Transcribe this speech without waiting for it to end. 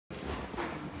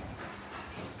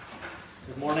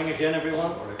Morning again,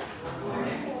 everyone.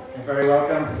 You're very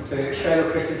welcome to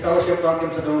Shiloh Christian Fellowship. Welcome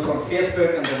to those on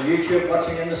Facebook and on YouTube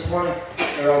watching in this morning.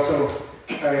 You're also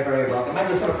very, very welcome. I'm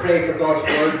just going to pray for God's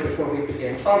word before we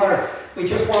begin. Father, we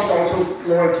just want also,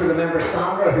 Lord, to remember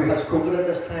Sandra, who has COVID at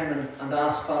this time, and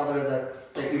ask, Father,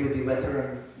 that you would be with her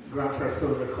and grant her full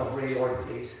recovery, Lord,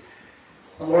 please.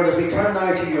 And Lord, as we turn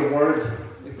now to your word,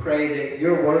 we pray that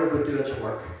your word would do its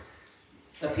work.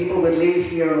 That people would leave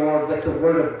here, Lord, with the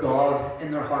word of God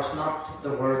in their hearts, not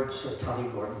the words of Tatty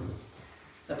Gordon.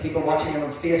 That people watching it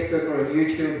on Facebook or on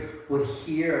YouTube would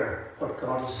hear what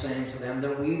God is saying to them.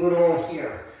 That we would all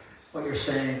hear what you're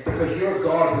saying, because you're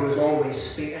God who is always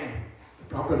speaking.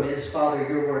 The problem is, Father,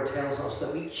 your word tells us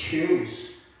that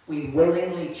we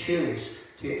willingly choose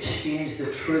to exchange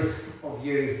the truth of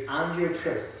you and your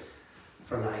truth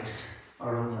for lies,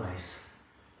 our own lies.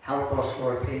 Help us,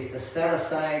 Lord, please, to set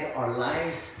aside our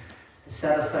lies, to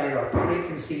set aside our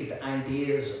preconceived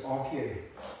ideas of you,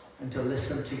 and to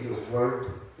listen to your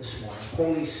word this morning.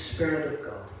 Holy Spirit of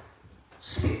God,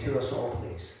 speak to us all,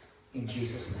 please. In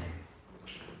Jesus'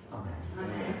 name. Amen.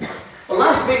 Amen. Well,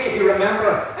 last week, if you remember,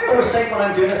 I always think when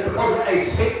I'm doing this, because I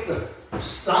speak the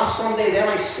last Sunday, then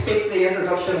I speak the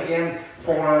introduction again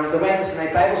for the Wednesday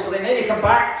night Bible study, and then you come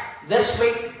back this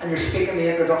week and you're speaking the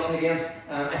introduction again.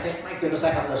 I think, my goodness,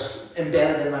 I have this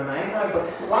embedded in my mind now.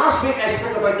 But last week I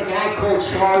spoke about the guy called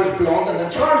Charles Blondin.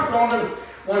 And Charles Blondin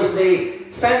was the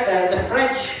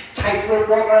French tightrope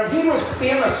walker, and he was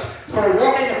famous for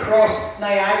walking across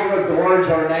Niagara Gorge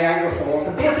or Niagara Falls.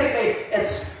 And basically,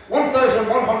 it's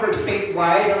 1,100 feet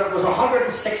wide, and it was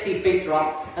 160 feet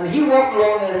drop. And he walked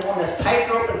along on this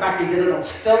tightrope. In fact, he did it on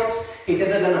stilts. He did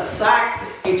it in a sack.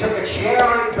 He took a chair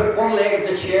out, put one leg of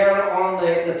the chair on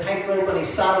the tightrope, and he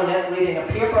sat on it reading a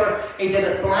paper. He did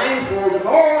it blindfolded, and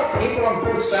all the people on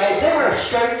both sides, they were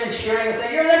shouting and cheering and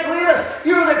saying, "You're the greatest!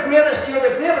 You're the greatest! You're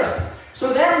the greatest!"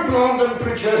 So then Blondin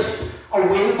produced a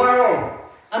wheelbarrow.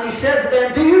 And he said to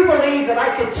them, "Do you believe that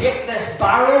I could take this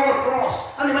barrow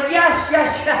across?" And they went, "Yes,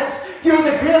 yes, yes, you're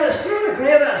the greatest, you're the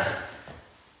greatest."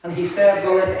 And he said,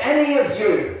 "Well, if any of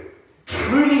you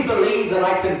truly believe that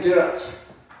I can do it,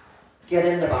 get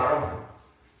in the barrow."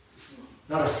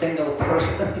 Not a single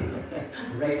person,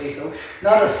 rightly so,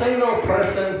 not a single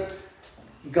person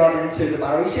got into the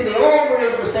barrow. You see, they all were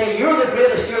able to say, "You're the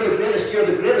greatest, you're the greatest, you're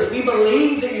the greatest. We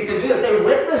believe that you can do it." They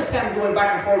witnessed him going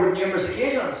back and forward numerous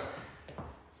occasions.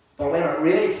 But when it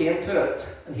really came to it,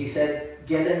 and he said,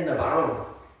 "Get in the barrow,"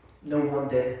 no one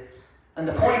did. And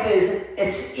the point is,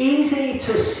 it's easy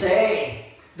to say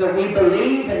that we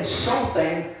believe in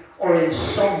something or in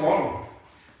someone,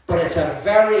 but it's a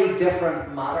very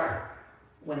different matter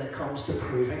when it comes to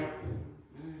proving it.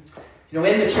 You know,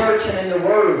 in the church and in the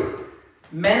world,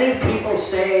 many people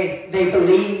say they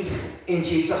believe in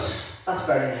Jesus. That's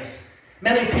very nice.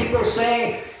 Many people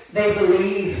say they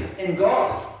believe in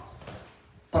God,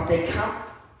 but they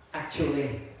can't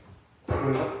actually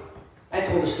prove it. I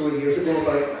told a story years ago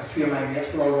about a few of my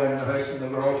mates were all around the house, and we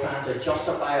were all trying to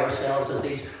justify ourselves as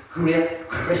these great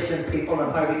Christian people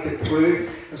and how we could prove.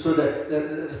 And so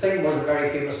the thing was a very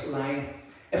famous line.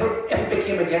 If it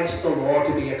became against the law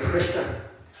to be a Christian,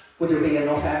 would there be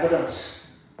enough evidence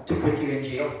to put you in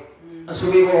jail? And so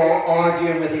we were all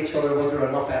arguing with each other, was there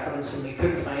enough evidence, and we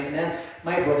couldn't find. And then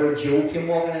my brother Joe came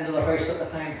walking into the house at the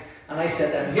time, and I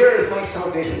said to him, "Here is my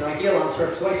salvation." Now he'll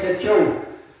answer. So I said, "Joe,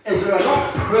 is there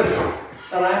enough proof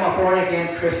that I'm a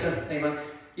born-again Christian?" And he went,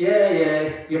 yeah,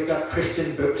 you've got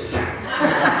Christian books." I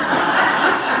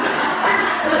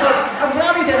was like, I'm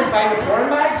glad he didn't find the porn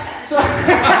mags. So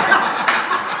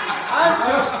I'm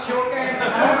just joking.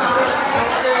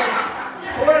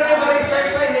 Before anybody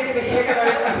thinks I need to be taken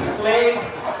out and flayed.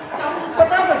 But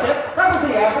that was it. That was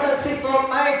the evidence. He thought,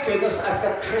 my goodness, I've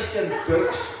got Christian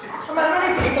books. I mean,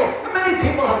 many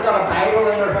people have got a Bible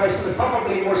in their house, and there's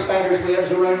probably more spiders'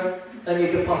 webs around than you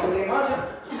could possibly imagine.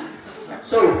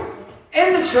 So,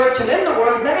 in the church and in the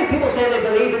world, many people say they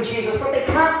believe in Jesus, but they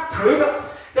can't prove it.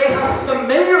 They have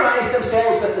familiarized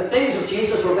themselves with the things of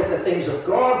Jesus or with the things of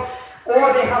God,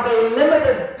 or they have a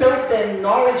limited built-in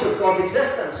knowledge of God's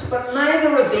existence. But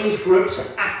neither of these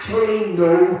groups actually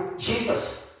know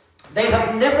Jesus. They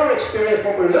have never experienced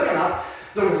what we're looking at,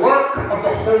 the work of the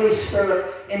Holy Spirit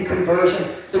in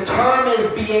conversion. The term is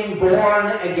being born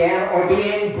again, or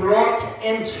being brought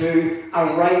into a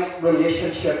right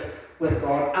relationship with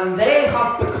God. And they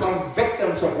have become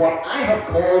victims of what I have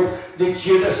called the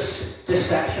Judas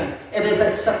deception. It is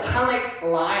a satanic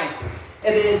lie.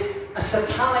 It is a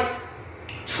satanic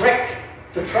trick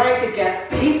to try to get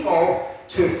people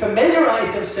to familiarize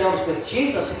themselves with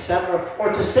Jesus, etc.,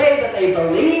 or to say that they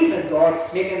believe in God,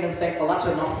 making them think, well, that's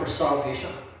enough for salvation.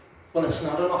 Well, it's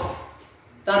not enough.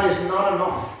 That is not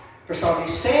enough for salvation.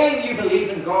 Saying you believe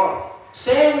in God,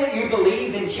 saying that you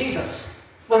believe in Jesus,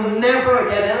 will never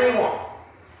get anyone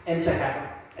into heaven.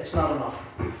 It's not enough.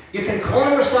 You can call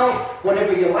yourself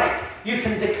whatever you like. You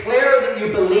can declare that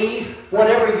you believe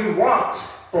whatever you want.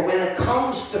 But when it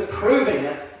comes to proving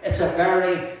it, it's a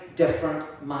very different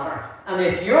matter. And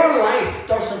if your life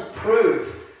doesn't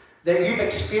prove that you've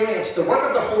experienced the work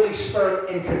of the Holy Spirit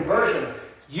in conversion,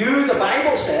 you, the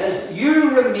Bible says,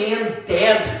 you remain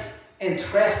dead in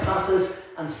trespasses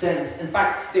and sins. In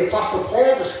fact, the Apostle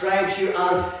Paul describes you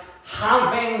as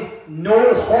having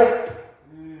no hope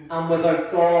and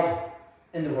without God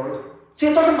in the world. See,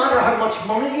 it doesn't matter how much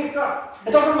money you've got.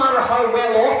 It doesn't matter how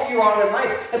well off you are in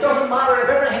life. It doesn't matter if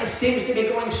everything seems to be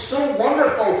going so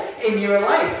wonderful in your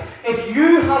life. If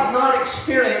you have not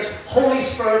experienced Holy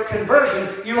Spirit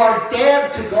conversion, you are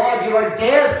dead to God. You are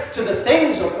dead to the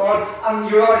things of God. And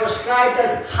you are described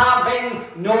as having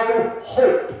no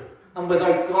hope and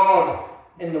without God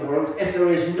in the world. If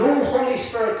there is no Holy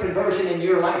Spirit conversion in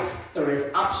your life, there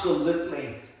is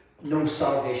absolutely no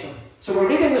salvation. So we're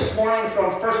reading this morning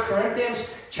from 1 Corinthians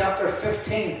chapter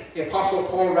 15. The Apostle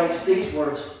Paul writes these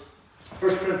words.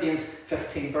 1 Corinthians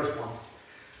 15 verse 1.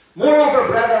 Moreover,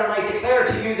 brethren, I declare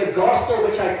to you the gospel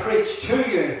which I preached to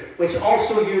you, which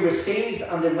also you received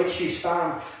and in which you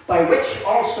stand, by which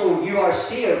also you are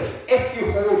saved, if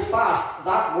you hold fast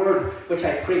that word which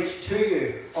I preached to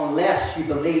you, unless you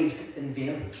believed in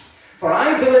vain. For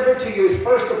I delivered to you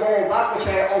first of all that which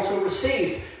I also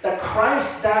received, that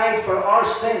Christ died for our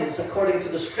sins according to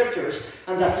the Scriptures,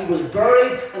 and that he was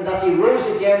buried, and that he rose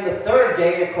again the third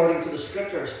day according to the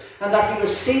Scriptures, and that he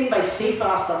was seen by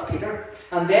Cephas, that's Peter,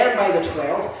 and then by the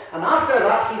 12, and after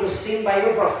that he was seen by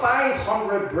over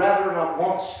 500 brethren at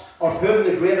once, of whom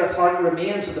the greater part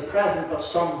remain to the present, but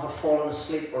some have fallen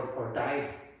asleep or died.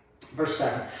 Verse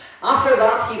 7. After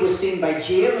that he was seen by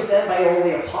James, then by all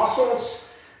the apostles.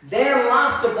 Then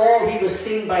last of all he was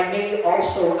seen by me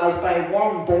also, as by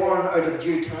one born out of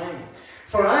due time.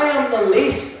 For I am the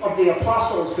least of the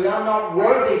apostles, who am not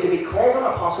worthy to be called an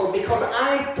apostle, because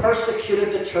I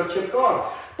persecuted the church of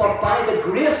God. But by the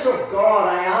grace of God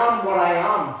I am what I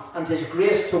am, and his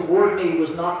grace toward me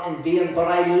was not in vain, but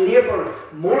I laboured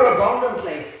more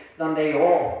abundantly than they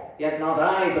all. Yet not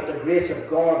I, but the grace of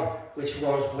God which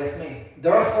was with me.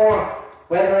 Therefore,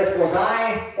 whether it was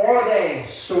I or they,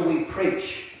 so we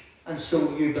preach, and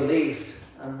so you believed.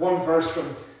 And one verse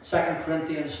from 2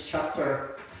 Corinthians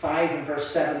chapter 5 and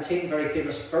verse 17, very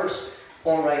famous verse,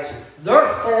 Paul writes,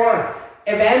 Therefore,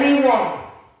 if anyone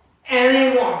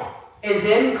is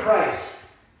in Christ,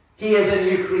 he is a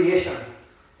new creation.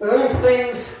 All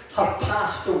things have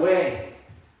passed away.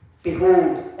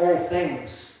 Behold, all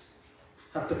things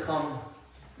have become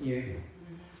new.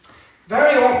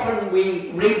 Very often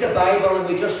we read the Bible and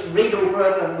we just read over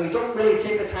it and we don't really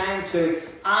take the time to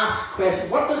ask questions.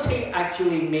 What does he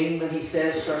actually mean when he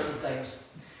says certain things?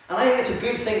 And I think it's a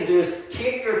good thing to do is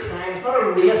take your time. It's not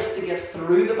a race to get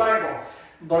through the Bible,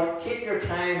 but take your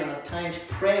time and at times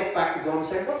pray it back to God and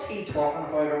say, what's he talking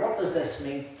about, or what does this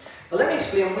mean? Well, let me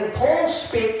explain. When Paul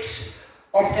speaks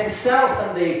of himself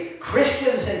and the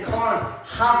Christians in Corinth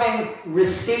having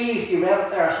received, you read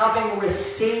it there, having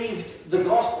received the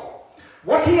gospel,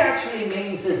 what he actually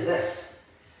means is this: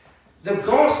 the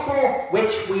gospel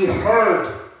which we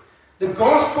heard, the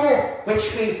gospel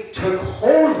which we took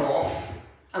hold of,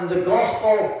 and the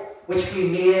gospel which we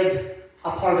made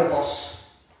a part of us.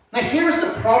 Now here's the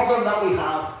problem that we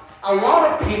have. A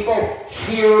lot of people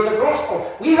hear the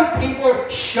gospel. We have people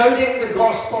shouting the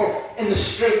gospel in the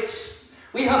streets.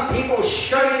 We have people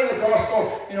shouting the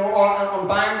gospel, on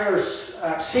Bangor's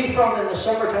seafront in the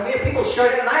summertime. We have people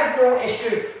shouting, and I have no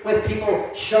issue with people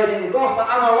shouting the gospel.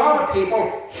 And a lot of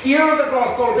people hear the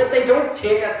gospel, but they don't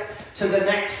take it to the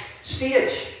next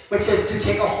stage, which is to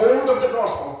take a hold of the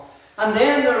gospel. And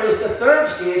then there is the third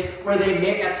stage where they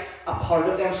make it a part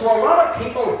of them. So a lot of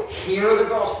people hear the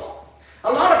gospel.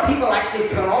 A lot of people actually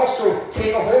can also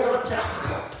take a hold of it and say, oh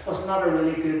God, wasn't that a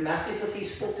really good message that he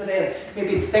spoke today? And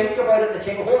maybe think about it and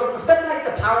take a hold of it. It's a bit like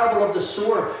the parable of the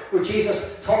sower, where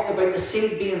Jesus talked about the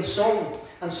seed being sown.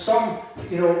 And some,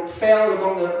 fell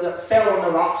on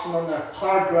the rocks and on the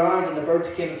hard ground, and the birds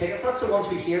came and took it. So that's the ones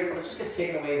who hear it, but it just gets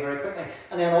taken away very quickly.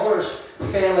 And then others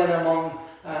fell in among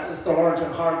the thorns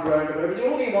and hard ground or whatever. The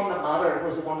only one that mattered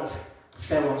was the one that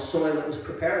fell on soil that was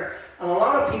prepared. And a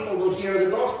lot of people will hear the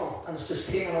gospel and it's just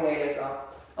taken away like that.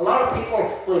 A lot of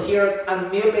people will hear it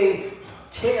and maybe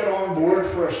take it on board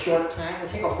for a short time. They'll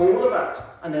take a hold of it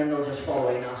and then they'll just fall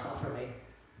away. No, it's not for me.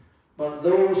 But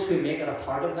those who make it a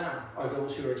part of them are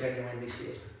those who are genuinely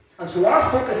saved. And so our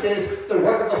focus is the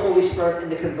work of the Holy Spirit in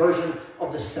the conversion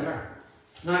of the sinner.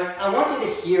 Now, I want you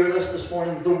to hear this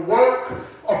morning, the work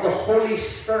of the Holy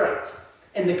Spirit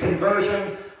in the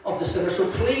conversion of the sinner. So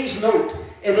please note,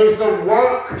 it is the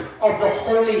work of the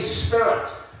Holy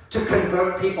Spirit to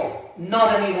convert people,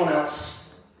 not anyone else.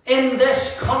 In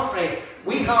this country,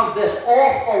 we have this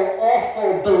awful,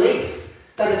 awful belief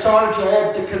that it's our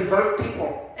job to convert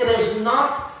people. It is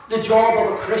not the job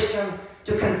of a Christian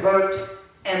to convert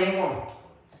anyone.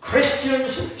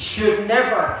 Christians should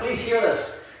never, please hear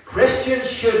this, Christians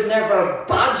should never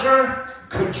badger,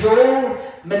 cajole,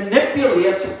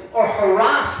 manipulate, or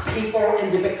harass people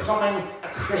into becoming a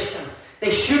Christian. They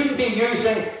shouldn't be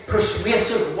using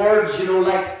persuasive words,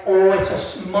 like, oh,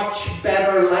 it's a much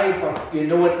better life, or,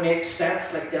 it makes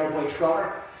sense, like Del Boy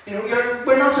Trotter.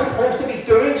 We're not supposed to be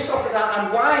doing stuff like that.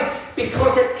 And why?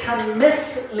 Because it can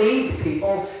mislead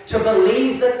people to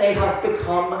believe that they have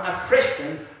become a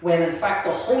Christian, when in fact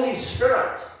the Holy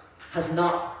Spirit has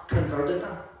not converted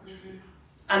them.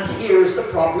 And here's the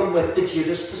problem with the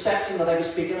Judas deception that I was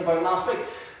speaking about last week.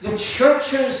 The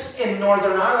churches in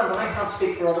Northern Ireland, and I can't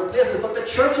speak for other places, but the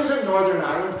churches in Northern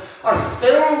Ireland are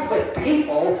filled with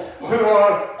people who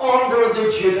are under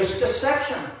the Judas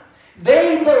deception.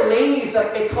 They believe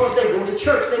that because they go to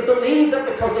church, they believe that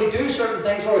because they do certain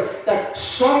things, or that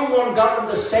someone got them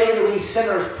to say the wee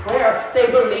sinner's prayer, they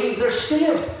believe they're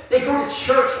saved. They go to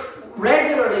church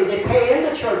regularly, they pay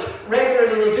into church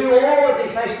regularly, they do all of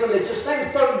these nice religious things,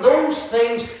 but those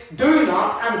things do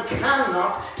not and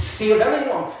cannot save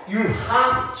anyone. You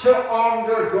have to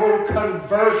undergo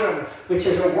conversion, which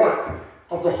is a work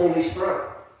of the Holy Spirit.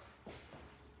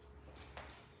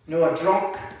 A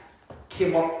drunk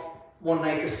came up one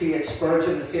night to see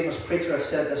Spurgeon, the famous preacher. I've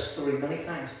said this story many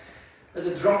times. But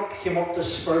the drunk came up to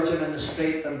Spurgeon in the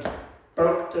street and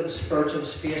burped in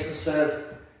Spurgeon's face and said,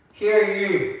 "Here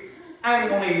you, I'm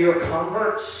one of your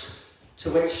converts." To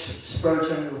which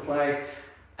Spurgeon replied,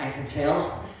 "I can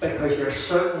tell, because you're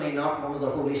certainly not one of the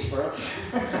Holy Spirits."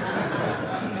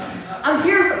 And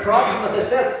here's the problem, as I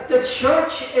said, the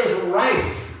church is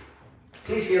rife.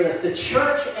 Please hear this. The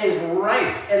church is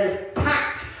rife. It is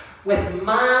packed with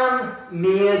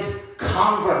man-made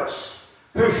converts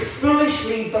who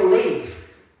foolishly believe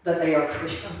that they are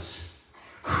Christians.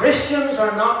 Christians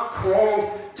are not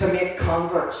called to make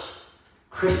converts.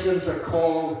 Christians are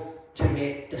called to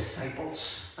make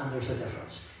disciples, and there's a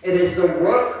difference. It is the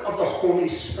work of the Holy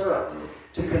Spirit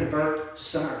to convert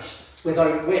sinners,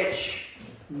 without which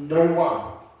no one,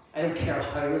 I don't care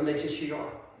how religious you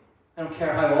are, I don't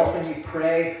care how often you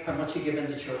pray, how much you give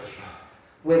into church,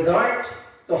 without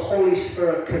the Holy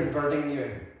Spirit converting you,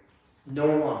 no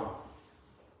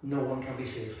one can be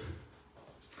saved.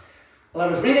 Well, I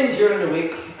was reading during the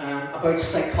week about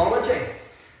psychology.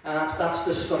 That's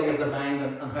the study of the mind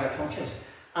and how it functions.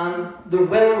 And the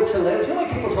will to live. You know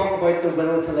when people talk about the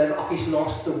will to live, oh, he's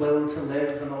lost the will to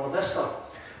live and all of this stuff.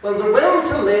 Well, the will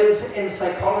to live in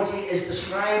psychology is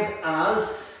described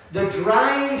as the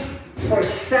drive for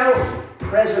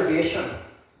self-preservation.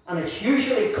 And it's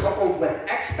usually coupled with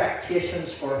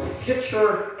expectations for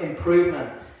future improvement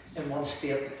in one's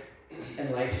state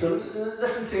in life. So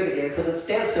listen to it again, because it's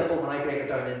dead simple when I break it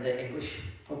down into English.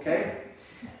 Okay?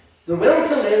 The will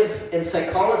to live in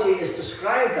psychology is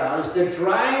described as the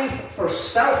drive for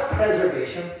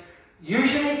self-preservation,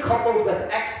 usually coupled with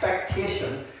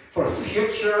expectation for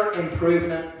future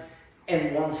improvement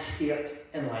in one's state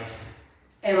in life.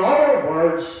 In other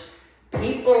words,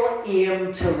 people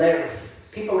aim to live.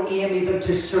 People aim even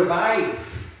to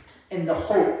survive in the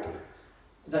hope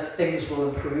that things will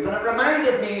improve. And it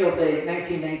reminded me of the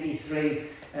 1993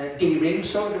 D. Ream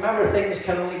song. Remember, things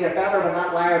can only get better, when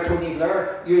that liar Tony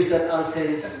Blair used it as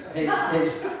his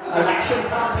election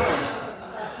campaign.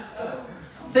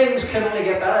 Things can only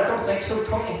get better. I don't think so,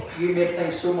 Tony. You made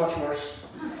things so much worse.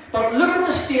 But look at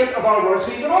the state of our world.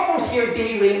 So you can almost hear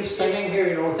D. Ream singing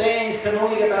here, things can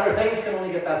only get better, things can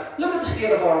only get better. Look at the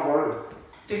state of our world.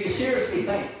 Do you seriously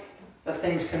think that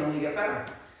things can only get better?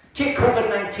 Take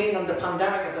COVID-19 and the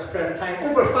pandemic at this present time.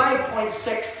 Over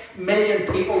 5.6 million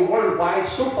people worldwide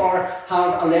so far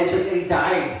have allegedly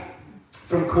died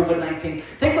from COVID-19.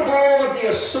 Think of all of the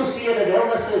associated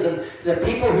illnesses and the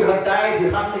people who have died who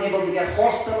haven't been able to get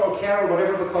hospital care or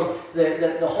whatever because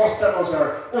the hospitals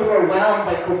are overwhelmed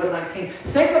by COVID-19.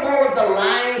 Think of all of the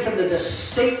lies and the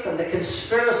deceit and the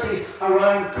conspiracies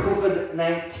around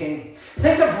COVID-19.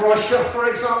 Think of Russia, for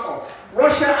example.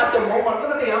 Russia at the moment,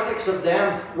 look at the antics of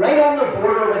them, right on the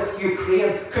border with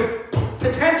Ukraine, could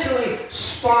potentially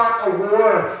spark a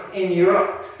war in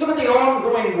Europe. Look at the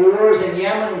ongoing wars in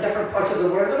Yemen and different parts of the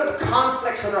world. Look at the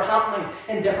conflicts that are happening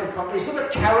in different countries. Look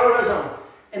at terrorism.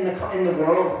 in the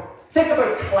world. Think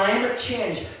about climate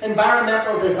change,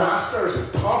 environmental disasters,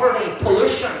 poverty,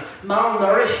 pollution,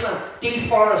 malnourishment,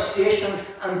 deforestation,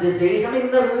 and disease. I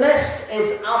mean, the list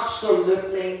is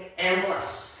absolutely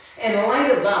endless. In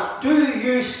light of that, do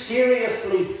you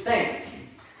seriously think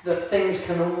that things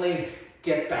can only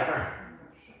get better?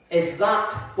 Is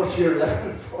that what you're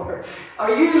living for?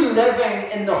 Are you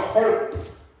living in the hope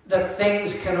that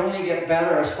things can only get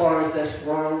better as far as this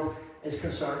world is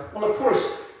concerned? Well, of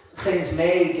course, things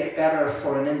may get better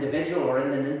for an individual or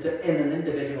in an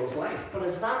individual's life, but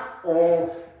is that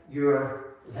all you're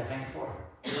living for?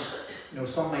 You know,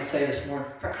 some might say this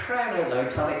morning, for crying out loud,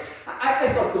 Tatty, I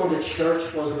thought going to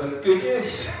church was about good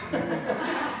news.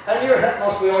 And you're hitting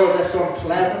us with all of this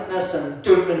unpleasantness and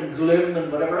doom and gloom and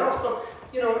whatever else, but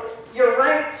you know, you're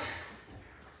right.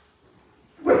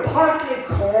 We're partly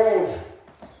called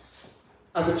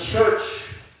as a church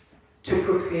to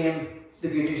proclaim the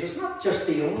good news. It's not just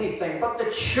the only thing, but the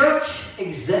church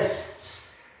exists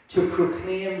to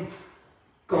proclaim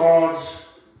God's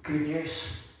good news.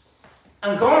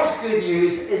 And God's good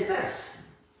news is this,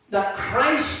 that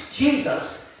Christ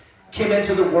Jesus came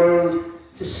into the world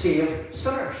to save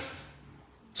sinners.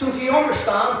 So do you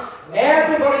understand?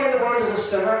 Everybody in the world is a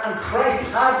sinner, and Christ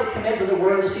had to come into the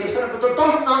world to save sinners. But it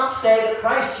does not say that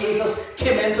Christ Jesus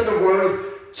came into the world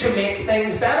to make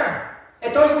things better.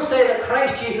 It doesn't say that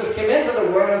Christ Jesus came into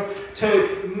the world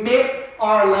to make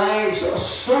our lives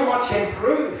so much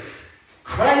improved.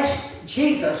 Christ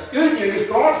Jesus, good news,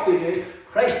 God's good news,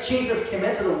 Christ Jesus came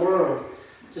into the world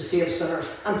to save sinners.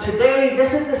 And today,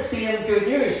 this is the same good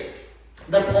news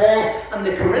that Paul and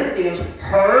the Corinthians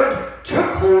heard, took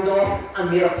hold of, and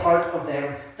made a part of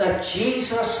them. That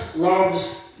Jesus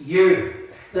loves you.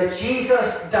 That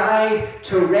Jesus died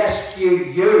to rescue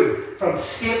you from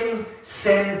Satan,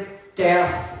 sin,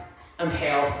 death, and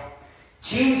hell.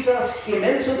 Jesus came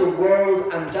into the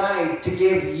world and died to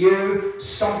give you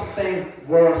something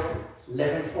worth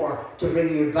living for. To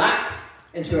bring you back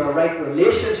into a right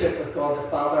relationship with God the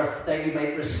Father, that you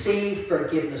might receive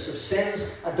forgiveness of sins,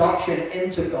 adoption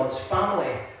into God's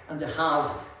family, and to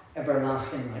have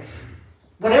everlasting life.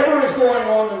 Whatever is going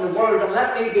on in the world, and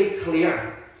let me be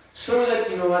clear, so that,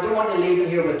 you know, I don't want to leave in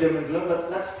here with doom and gloom,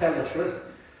 but let's tell the truth.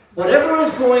 Whatever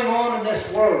is going on in this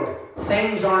world,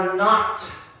 things are not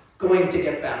going to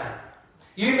get better.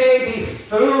 You may be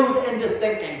fooled into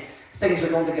thinking things are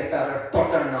going to get better,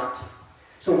 but they're not.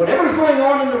 So whatever's going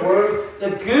on in the world,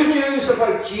 the good news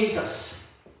about Jesus,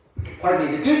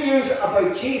 the good news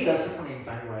about Jesus, I can't even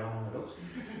find where I am on the notes.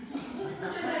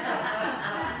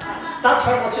 That's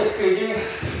how much is good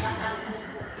news.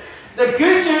 The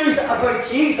good news about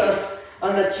Jesus,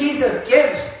 and that Jesus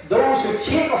gives those who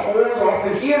take a hold of,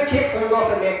 who here take hold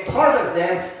of and make part of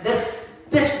them,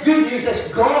 this good news,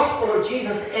 this gospel of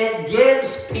Jesus, it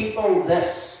gives people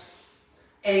this: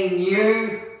 a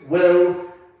new will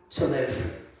to live.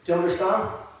 Do you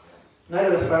understand? Now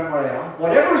that I've found where I am.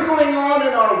 Whatever's going on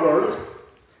in our world,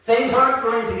 things aren't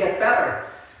going to get better.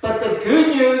 But the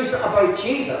good news about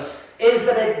Jesus is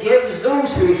that it gives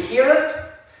those who hear it,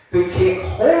 who take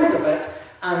hold of it,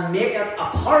 and make it a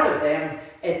part of them,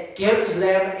 it gives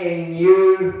them a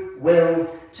new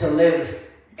will to live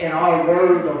in our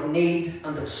world of need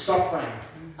and of suffering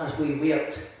as we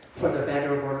wait for the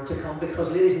better world to come. Because,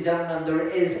 ladies and gentlemen, there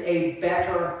is a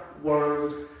better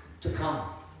world to come.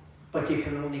 But you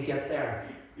can only get there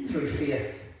through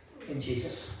faith in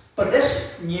Jesus. But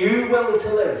this new will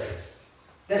to live,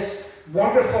 this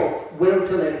wonderful will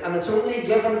to live, and it's only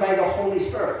given by the Holy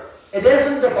Spirit. It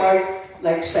isn't about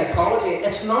like psychology.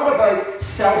 It's not about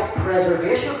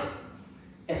self-preservation.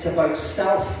 It's about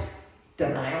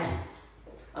self-denial.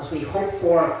 As we hope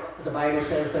for, as the Bible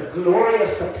says, the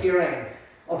glorious appearing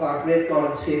of our great God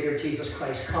and Saviour Jesus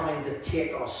Christ coming to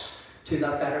take us to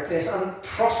that better place. And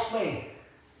trust me,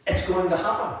 it's going to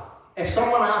happen. If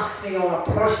someone asks me on a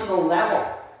personal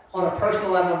level, I'm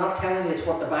not telling you it's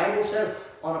what the Bible says,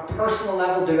 on a personal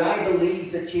level, do I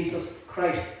believe that Jesus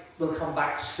Christ will come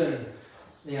back soon?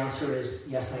 The answer is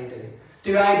yes, I do.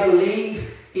 Do I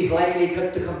believe he's likely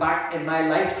to come back in my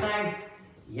lifetime?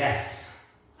 Yes,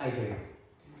 I do.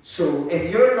 So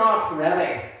if you're not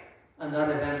ready and that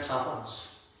event happens,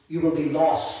 you will be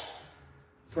lost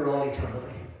for all eternity.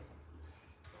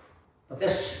 But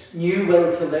this new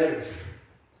will to live,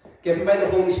 given by the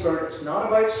Holy Spirit, it's not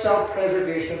about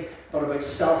self-preservation, but about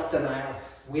self-denial,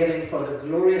 waiting for the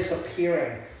glorious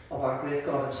appearing of our great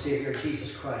God and Saviour,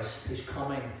 Jesus Christ, who's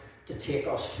coming to take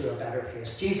us to a better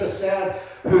place. Jesus said,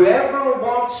 whoever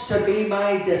wants to be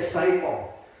my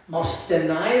disciple must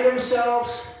deny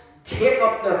themselves, take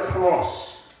up their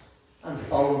cross, and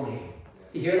follow me.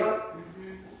 Do you hear that?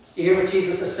 You hear what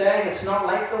Jesus is saying? It's not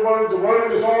like the world. The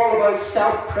world is all about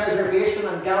self-preservation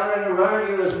and gathering around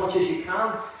you as much as you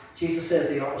can. Jesus says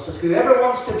the opposite. Whoever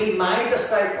wants to be my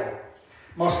disciple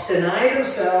must deny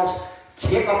themselves,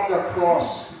 take up their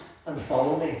cross, and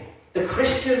follow me. The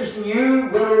Christian's new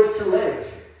will to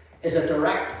live is a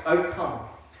direct outcome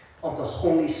of the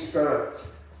Holy Spirit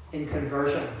in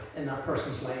conversion in that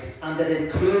person's life. And it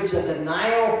includes a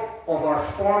denial of our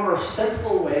former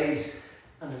sinful ways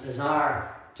and a desire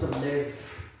to live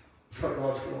for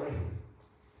God's glory.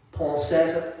 Paul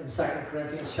says it in 2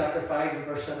 Corinthians chapter 5 and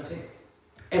verse 17.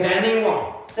 If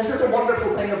anyone, this is the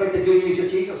wonderful thing about the good news of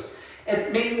Jesus.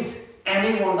 It means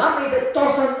anyone. That means it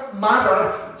doesn't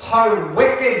matter how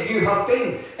wicked you have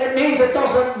been. It means it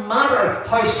doesn't matter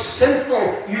how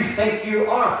sinful you think you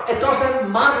are. It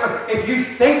doesn't matter if you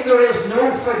think there is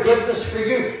no forgiveness for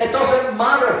you. It doesn't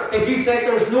matter if you think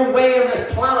there's no way on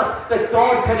this planet that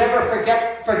God could ever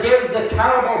forgive the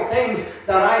terrible things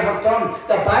that I have done.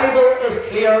 The Bible is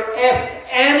clear. If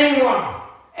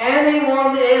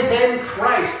anyone is in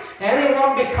Christ,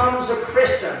 anyone becomes a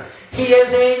Christian, he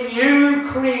is a new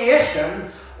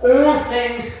creation. All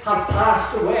things have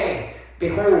passed away.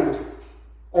 Behold,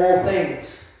 all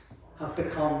things have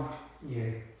become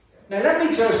new. Now let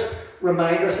me just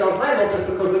remind ourselves, and I love this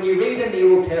because when you read in the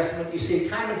Old Testament, you see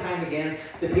time and time again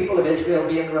the people of Israel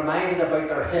being reminded about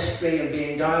their history and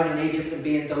being down in Egypt and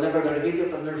being delivered out of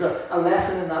Egypt. And there's a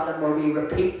lesson in that where we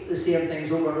repeat the same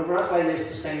things over and over. That's why they used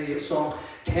to sing the song,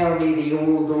 "Tell me the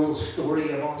old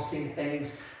story of unseen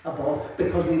things above,"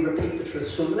 because we repeat the truth.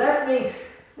 So let me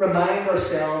remind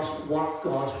ourselves what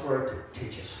God's Word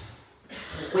teaches.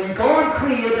 When God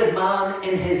created man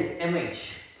in his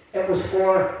image, it was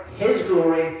for his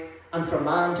glory and for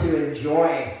man to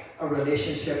enjoy a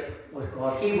relationship with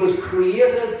God. He was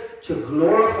created to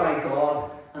glorify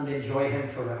God and enjoy him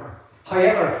forever.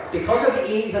 However, because of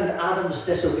Eve and Adam's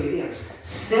disobedience,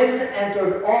 sin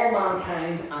entered all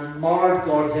mankind and marred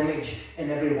God's image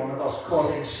in every one of us,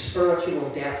 causing spiritual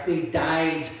death. We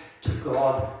died to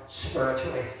God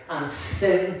spiritually, and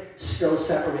sin still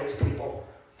separates people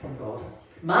from God.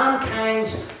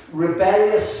 Mankind's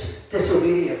rebellious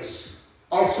disobedience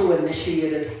also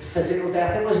initiated physical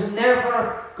death. It was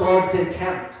never God's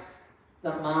intent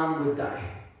that man would die,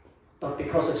 but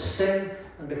because of sin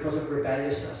and because of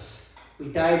rebelliousness, we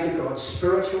died to God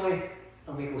spiritually,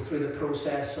 and we go through the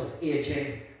process of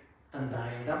aging and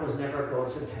dying. That was never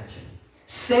God's intention.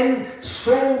 Sin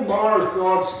so mars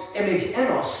God's image in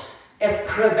us, it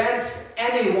prevents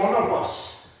any one of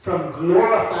us from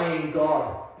glorifying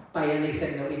God by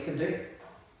anything that we can do.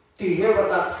 Do you hear what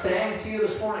that's saying to you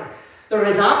this morning? There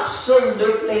is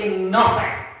absolutely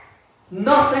nothing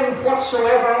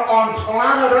whatsoever on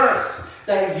planet Earth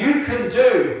that you can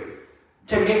do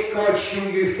to make God show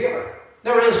you favour.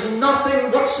 There is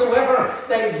nothing whatsoever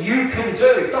that you can do.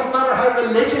 It doesn't matter how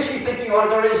religious you think you are,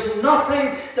 there is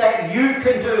nothing that you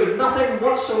can do, nothing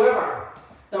whatsoever,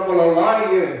 that will allow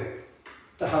you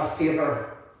to have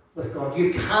favour with God.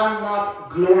 You cannot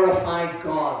glorify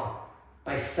God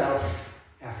by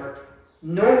self-effort.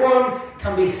 No one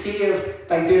can be saved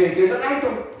by doing good. And I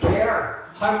don't care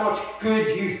how much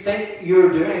good you think you're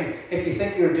doing if you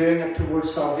think you're doing it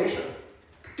towards salvation.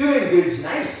 Doing good's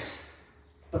nice,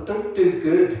 but don't do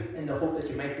good in the hope that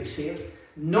you might be saved.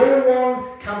 No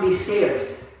one can be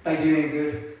saved by doing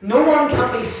good. No one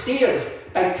can be saved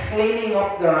by cleaning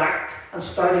up their act and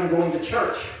starting going to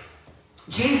church.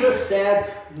 Jesus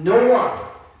said, no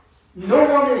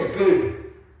one is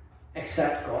good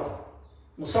except God.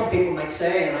 Well, some people might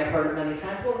say, and I've heard it many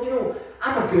times, well,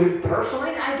 I'm a good person.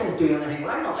 I don't do anything.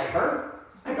 I'm not like her.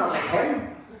 I'm not like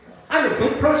him. I'm a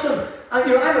good person. I'm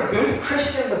a good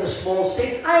Christian with a small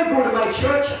c. I go to my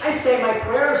church. I say my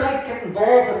prayers. I get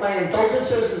involved with my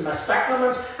indulgences and my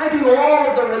sacraments. I do all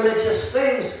of the religious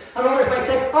things. And others might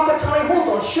say, oh, but Tatty, hold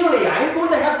on. Surely I'm going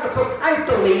to heaven because I've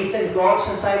believed in God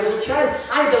since I was a child.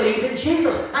 I believe in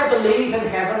Jesus. I believe in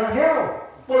heaven and hell.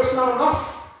 Well, it's not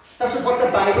enough. This is what the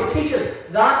Bible teaches.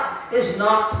 That is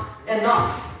not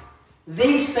enough.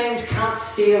 These things can't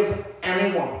save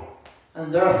anyone.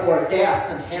 And therefore death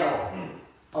and hell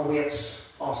awaits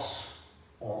us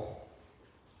all.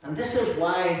 And this is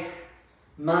why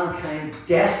mankind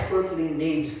desperately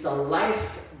needs the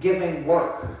life-giving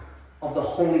work of the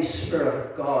Holy Spirit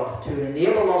of God to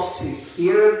enable us to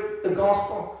hear the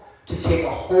gospel, to take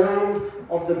a hold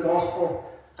of the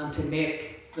gospel, and to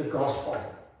make the gospel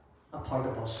a part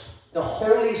of us. The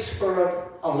Holy Spirit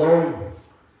alone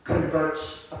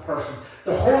converts a person.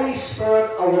 The Holy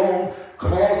Spirit alone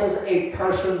causes a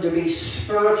person to be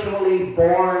spiritually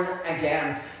born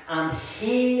again, and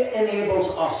He enables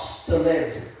us to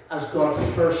live as God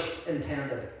first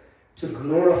intended. to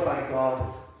glorify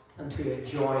God and to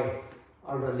enjoy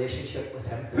our relationship with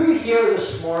Him. Who here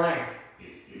this morning,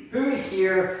 who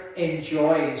here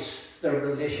enjoys their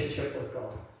relationship with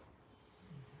God?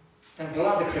 I'm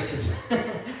glad the Christians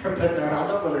are putting their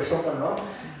hand up when there's something wrong.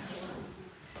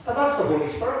 But that's the Holy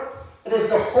Spirit. It is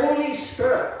the Holy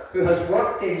Spirit who has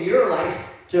worked in your life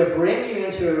to bring you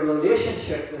into a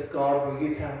relationship with God where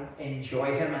you can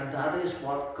enjoy Him, and that is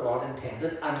what God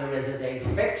intended. And there is a day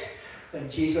fixed when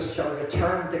Jesus shall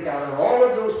return to gather all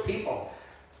of those people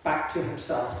back to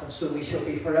Himself, and so we shall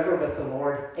be forever with the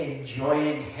Lord,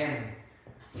 enjoying Him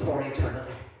for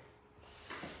eternity.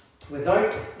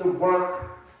 Without the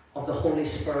work of the Holy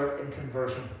Spirit in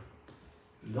conversion,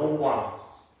 no one,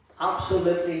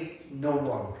 absolutely no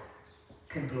one,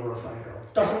 can glorify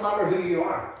God. Doesn't matter who you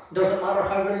are. Doesn't matter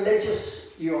how religious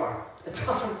you are. It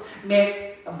doesn't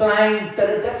make a blind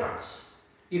bit of difference.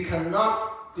 You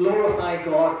cannot glorify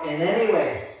God in any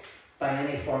way by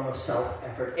any form of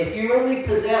self-effort. If you only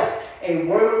possess a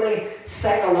worldly,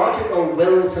 psychological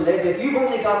will to live, if you've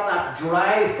only got that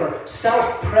drive for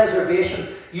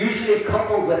self-preservation, usually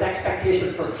coupled with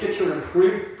expectation for future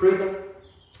improvement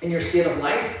in your state of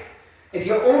life, if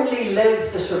you only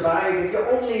live to survive, if you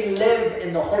only live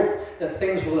in the hope that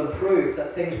things will improve,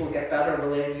 that things will get better,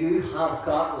 well then you have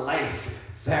got life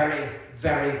very,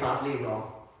 very badly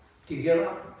wrong. Do you hear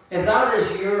that? If that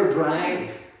is your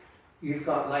drive, you've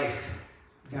got life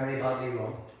very badly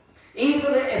wrong.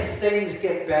 Even if things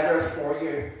get better for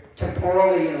you,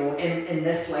 temporally, in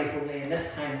this life only, in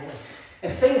this time only,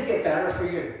 if things get better for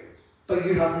you, but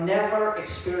you have never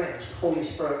experienced Holy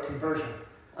Spirit conversion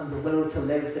and the will to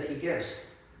live that He gives,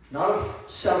 not of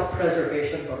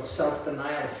self-preservation, but of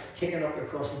self-denial, taking up your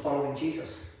cross and following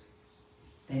Jesus,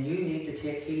 then you need to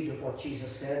take heed of what Jesus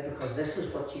said, because this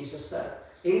is what Jesus said.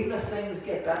 Even if things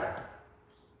get better,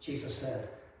 Jesus said,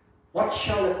 what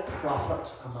shall it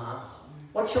profit a man?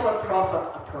 What shall it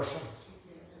profit a person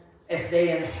if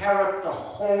they inherit the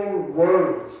whole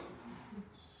world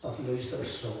but lose their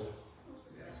soul?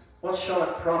 What shall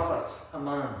it profit a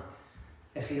man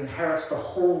if he inherits the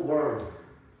whole world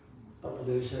but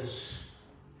loses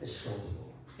his soul?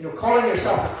 Calling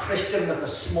yourself a Christian with a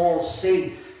small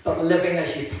c, but living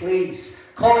as you please.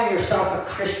 Calling yourself a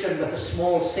Christian with a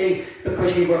small c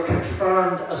because you were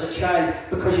confirmed as a child,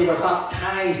 because you were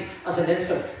baptized as an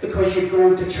infant, because you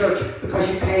go to church, because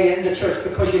you pay into church,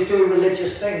 because you do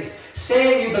religious things.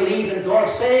 Saying you believe in God,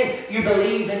 saying you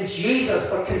believe in Jesus,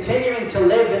 but continuing to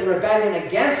live in rebellion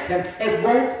against Him, it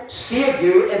won't save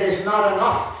you. It is not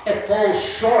enough. It falls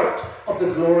short of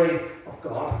the glory of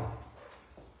God.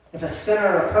 If a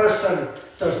sinner, a person,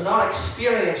 does not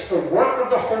experience the work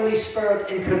of the Holy Spirit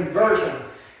in conversion,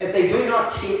 if they do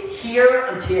not hear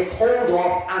and take hold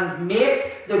of and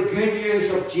make the good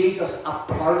news of Jesus a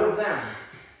part of them,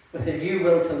 with a new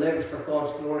will to live for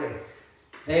God's glory,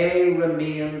 they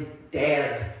remain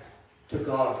dead to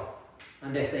God.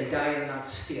 And if they die in that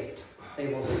state, they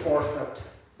will forfeit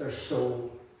their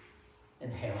soul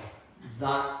in hell.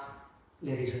 That,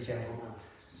 ladies and gentlemen,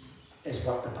 is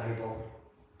what the Bible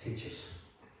teaches.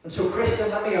 And so, Christian,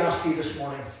 let me ask you this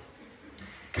morning,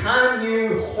 can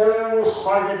you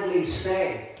wholeheartedly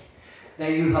say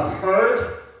that you have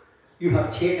heard, you have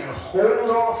taken hold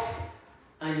of,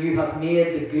 and you have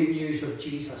made the good news of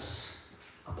Jesus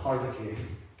a part of you?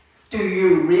 Do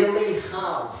you really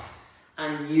have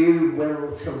a new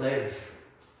will to live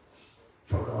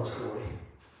for God's glory?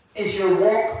 Is your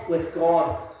walk with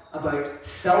God about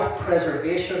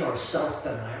self-preservation or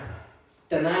self-denial?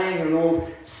 Denying your old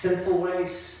sinful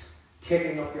ways,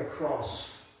 taking up your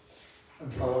cross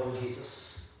and following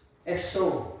Jesus? If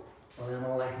so, well then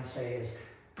all I can say is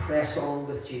press on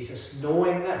with Jesus,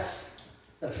 knowing this,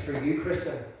 that for you,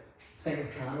 Christian, things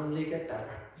can only get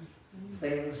better.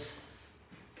 Things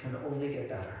can only get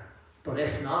better. But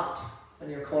if not, when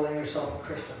you're calling yourself a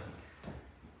Christian,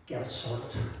 get it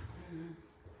sorted.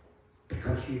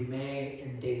 Because you may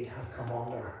indeed have come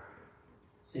under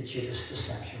the Judas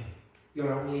deception.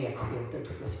 You're only acquainted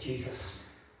with Jesus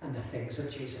and the things of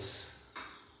Jesus,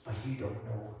 but you don't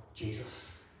know Jesus.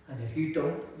 And if you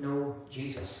don't know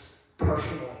Jesus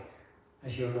personally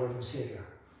as your Lord and Saviour,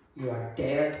 you are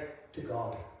dead to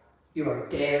God. You are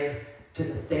dead to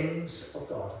the things of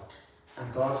God.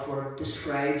 And God's Word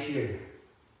describes you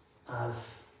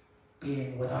as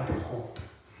being without hope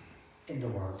in the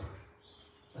world,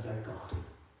 without God.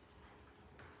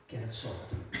 Get it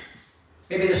sorted.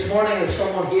 Maybe this morning there's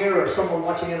someone here or someone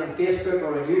watching it on Facebook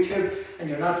or on YouTube and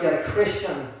you're not yet a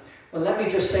Christian. Well, let me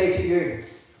just say to you,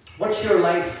 what's your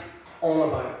life all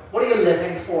about? What are you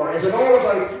living for? Is it all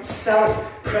about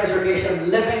self-preservation,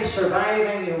 living,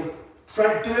 surviving,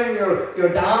 doing your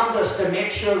damnedest to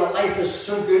make sure that life is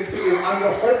so good for you, and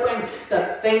you're hoping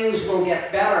that things will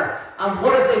get better. And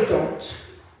what if they don't?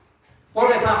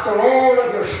 What if after all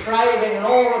of your striving and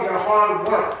all of your hard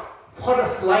work, what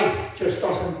if life just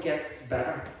doesn't get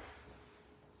better?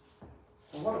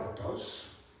 Well, what if it does?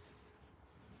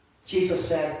 Jesus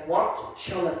said, what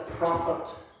shall it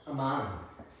profit a man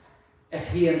if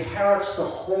he inherits the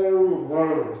whole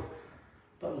world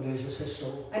but loses his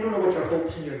soul? I don't know what your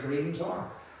hopes and your dreams are,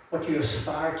 what you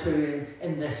aspire to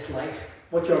in this life,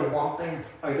 what you're wanting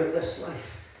out of this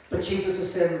life. But Jesus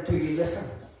is saying to you, listen,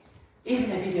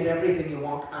 even if you get everything you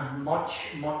want and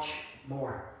much, much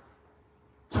more,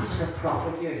 what does it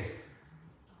profit you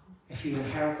if you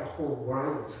inherit the whole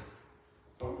world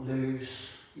but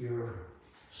lose your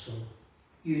soul?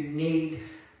 You need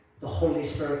the Holy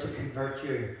Spirit to convert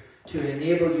you, to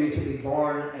enable you to be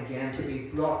born again, to be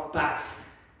brought back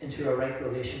into a right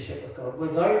relationship with God.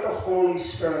 Without the Holy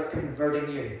Spirit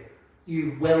converting you,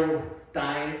 you will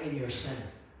die in your sin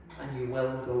and you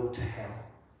will go to hell.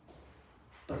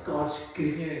 But God's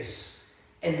good news,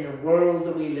 in the world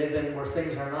that we live in where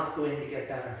things are not going to get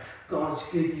better, God's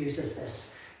good news is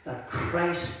this, that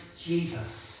Christ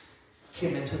Jesus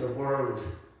came into the world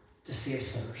to save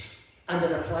sinners. And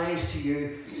it applies to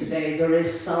you today. There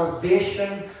is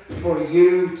salvation for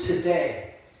you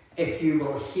today if you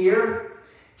will hear,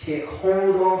 take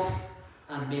hold of,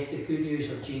 and make the good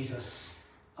news of Jesus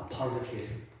a part of you.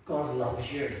 God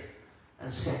loves you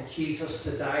and sent Jesus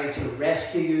to die to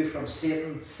rescue you from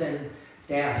Satan, sin,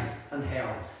 death, and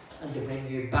hell, and to bring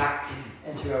you back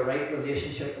into a right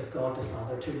relationship with God the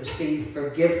Father, to receive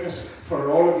forgiveness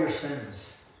for all of your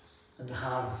sins, and to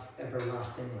have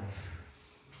everlasting life.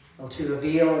 Well, to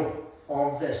avail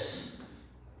of this,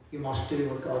 you must do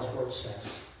what God's word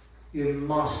says. You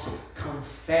must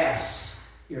confess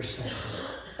your sin.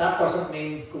 That doesn't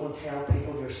mean go and tell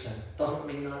people your sin. Doesn't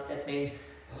mean that. It means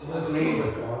agree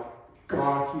with God.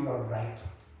 God, you are right.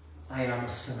 I am a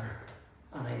sinner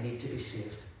and I need to be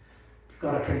saved. You've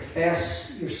got to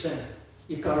confess your sin.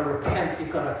 You've got to repent. You've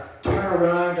got to turn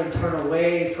around and turn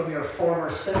away from your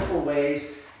former sinful ways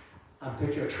and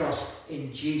put your trust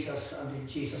in Jesus and in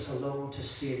Jesus alone to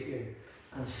save you,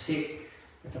 and seek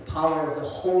with the power of the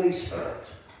Holy Spirit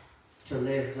to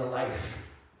live the life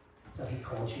that he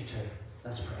calls you to.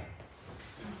 Let's pray.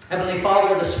 Heavenly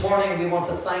Father, this morning we want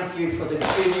to thank you for the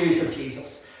good news of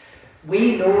Jesus.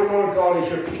 We know, Lord God, as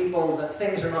your people, that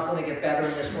things are not going to get better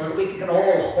in this world. We can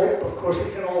all hope, of course, we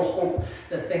can all hope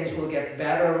that things will get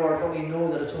better, Lord, but we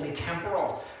know that it's only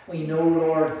temporal. We know,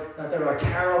 Lord, that there are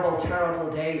terrible,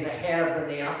 terrible days ahead when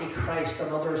the Antichrist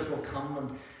and others will come,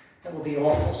 and it will be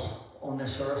awful on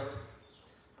this earth.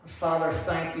 Father,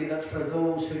 thank you that for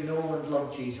those who know and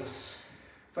love Jesus,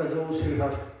 for those who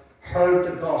have heard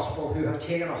the gospel, who have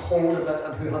taken a hold of it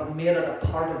and who have made it a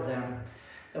part of them,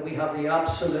 that we have the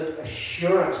absolute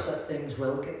assurance that things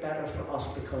will get better for us,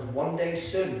 because one day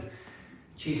soon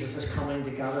Jesus is coming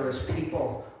to gather his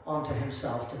people unto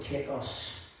himself, to take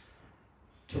us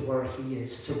to where he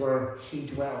is, to where he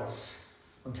dwells,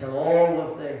 until all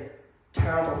of the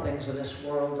terrible things in this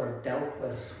world are dealt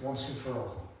with once and for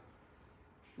all.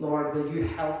 Lord, will you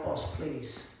help us,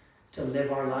 please, to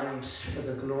live our lives for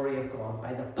the glory of God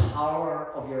by the power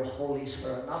of your Holy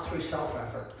Spirit, not through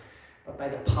self-effort, but by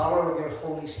the power of your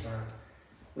Holy Spirit.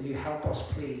 Will you help us,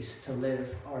 please, to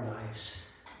live our lives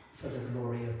for the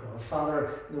glory of God.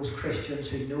 Father, those Christians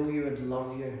who know you and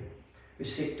love you, who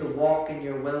seek to walk in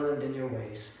your will and in your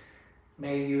ways,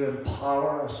 may you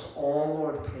empower us all,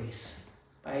 Lord, please,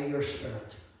 by your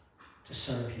Spirit, to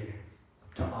serve you,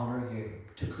 to honour you,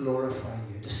 to glorify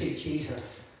you, to see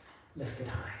Jesus lifted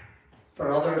high.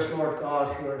 For others, Lord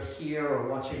God, who are here or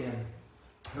watching in,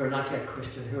 who are not yet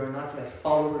Christian, who are not yet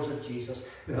followers of Jesus,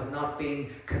 who have not been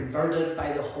converted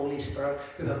by the Holy Spirit,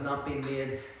 who have not been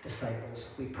made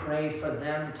disciples, we pray for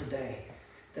them today,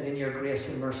 that in your grace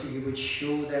and mercy you would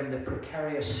show them the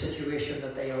precarious situation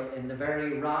that they are in. The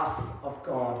very wrath of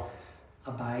God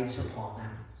abides upon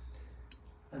them.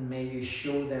 And may you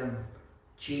show them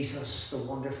Jesus, the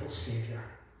wonderful Saviour.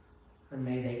 And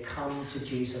may they come to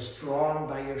Jesus, drawn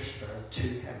by your Spirit to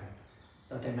him,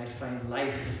 that they might find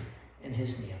life in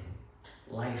his name,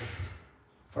 life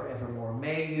forevermore.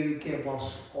 May you give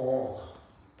us all,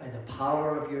 by the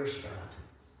power of your Spirit,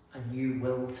 a new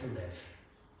will to live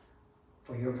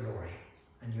for your glory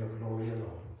and your glory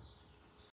alone.